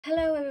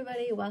Hello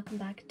everybody, welcome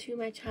back to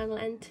my channel,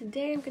 and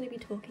today I'm going to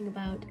be talking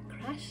about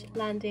Crash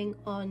Landing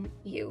on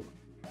You.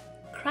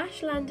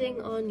 Crash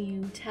Landing on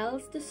You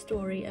tells the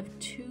story of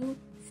two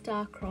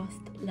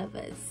star-crossed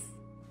lovers.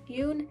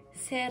 Yoon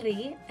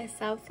Se-ri, a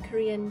South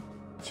Korean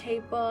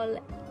Chaebol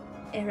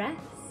heiress,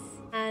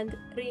 and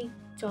Ri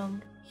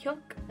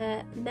Jeong-hyeok,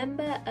 a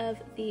member of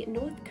the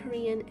North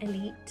Korean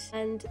elite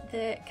and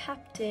the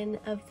captain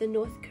of the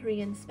North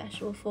Korean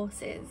Special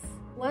Forces.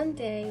 One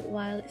day,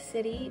 while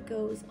Se-ri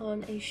goes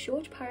on a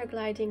short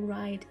paragliding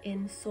ride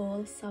in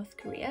Seoul, South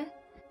Korea,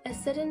 a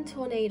sudden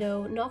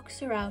tornado knocks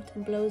her out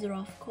and blows her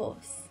off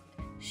course.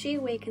 She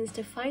awakens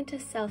to find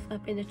herself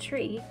up in a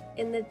tree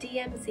in the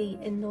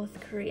DMZ in North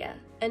Korea,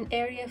 an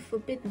area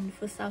forbidden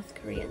for South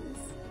Koreans.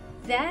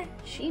 There,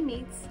 she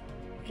meets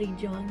Ri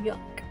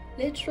Jeong-hyeok,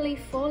 literally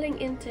falling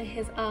into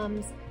his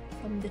arms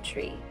from the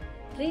tree.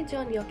 Ri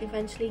Jeong-hyeok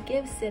eventually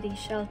gives Se-ri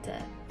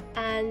shelter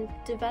and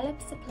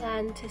develops a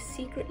plan to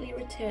secretly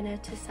return her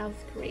to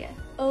South Korea.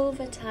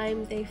 Over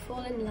time, they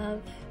fall in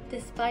love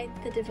despite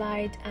the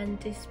divide and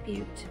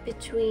dispute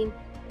between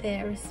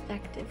their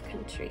respective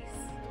countries.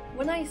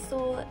 When I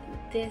saw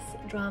this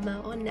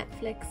drama on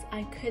Netflix,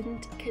 I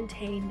couldn't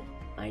contain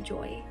my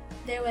joy.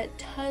 There were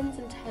tons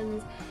and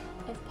tons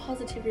of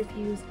positive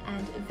reviews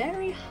and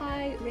very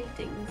high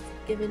ratings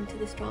given to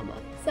this drama,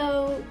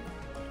 so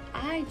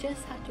I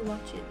just had to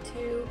watch it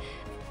too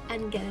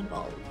and get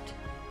involved.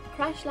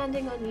 Crash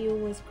Landing on You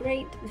was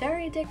great,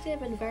 very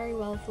addictive and very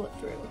well thought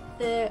through.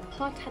 The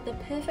plot had the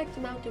perfect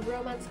amount of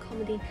romance,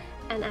 comedy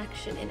and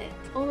action in it.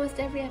 Almost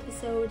every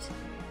episode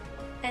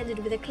ended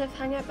with a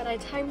cliffhanger, but I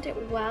timed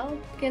it well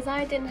because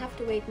I didn't have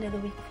to wait another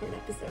week for an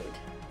episode.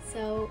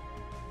 So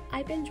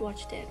I binge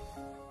watched it.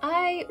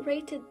 I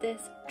rated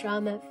this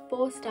drama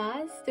 4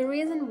 stars. The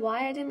reason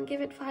why I didn't give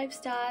it 5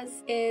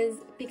 stars is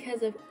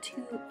because of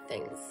 2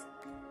 things.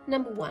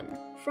 Number 1,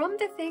 from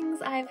the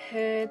things I've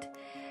heard,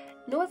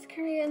 North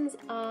Koreans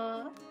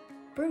are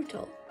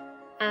brutal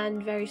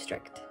and very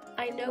strict.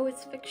 I know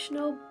it's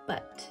fictional,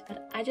 but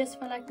I just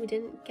felt like we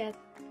didn't get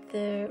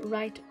the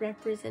right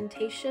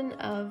representation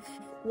of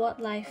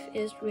what life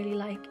is really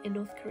like in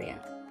North Korea.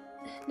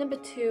 Number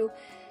 2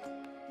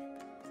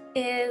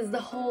 is the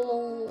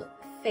whole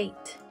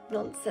fate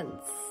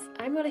nonsense.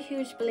 I'm not a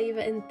huge believer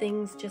in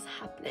things just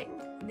happening.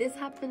 This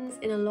happens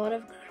in a lot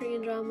of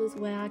Korean dramas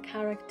where our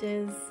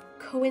characters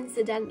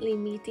coincidentally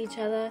meet each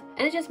other,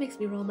 and it just makes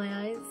me roll my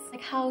eyes.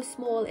 Like, how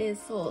small is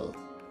Seoul?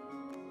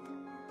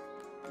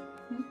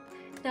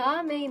 Now,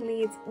 our main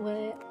leads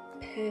were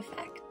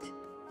perfect.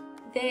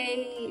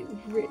 They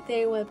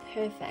were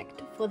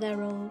perfect for their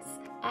roles.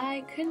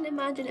 I couldn't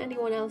imagine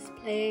anyone else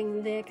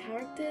playing their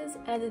characters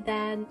other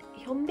than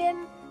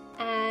Hyunbin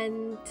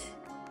and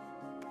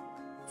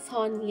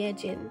Son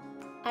Ye-jin.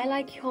 I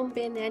like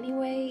Hyunbin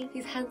anyway.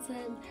 He's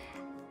handsome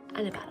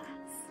and a badass.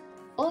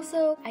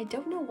 Also, I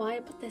don't know why,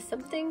 but there's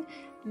something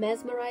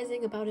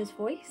mesmerizing about his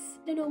voice.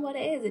 I don't know what it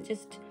is, it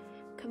just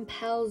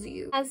compels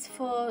you. As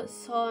for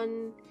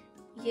Son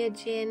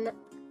Ye-jin,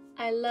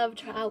 I loved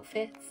her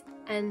outfits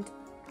and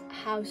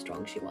how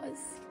strong she was.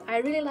 I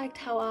really liked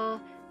how our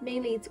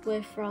main leads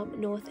were from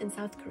North and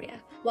South Korea.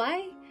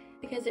 Why?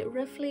 Because it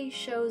roughly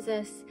shows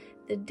us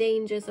the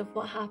dangers of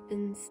what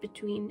happens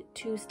between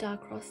 2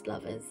 star-crossed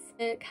lovers.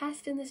 The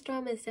cast in this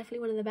drama is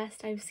definitely one of the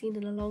best I've seen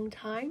in a long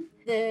time.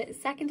 The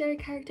secondary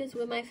characters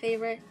were my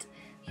favourite.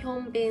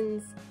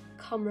 Hyunbin's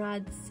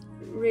comrades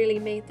really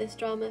made this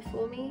drama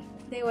for me.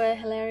 They were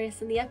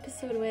hilarious, and the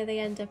episode where they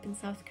end up in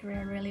South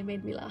Korea really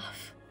made me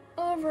laugh.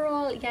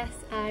 Overall, yes,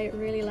 I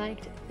really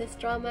liked this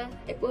drama.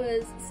 It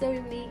was so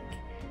unique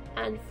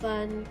and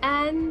fun,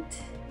 and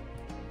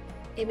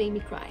it made me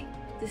cry.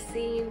 The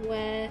scene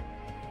where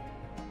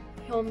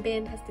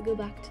Hyunbin has to go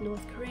back to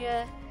North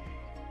Korea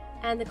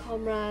and the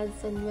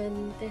comrades, and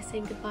when they're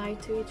saying goodbye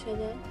to each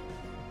other,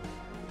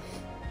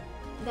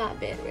 that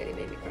bit really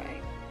made me cry.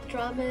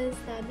 Dramas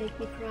that make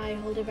me cry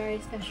hold a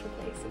very special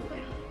place in my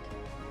heart.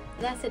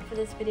 That's it for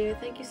this video.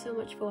 Thank you so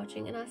much for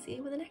watching, and I'll see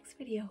you in the next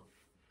video.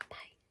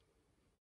 Bye.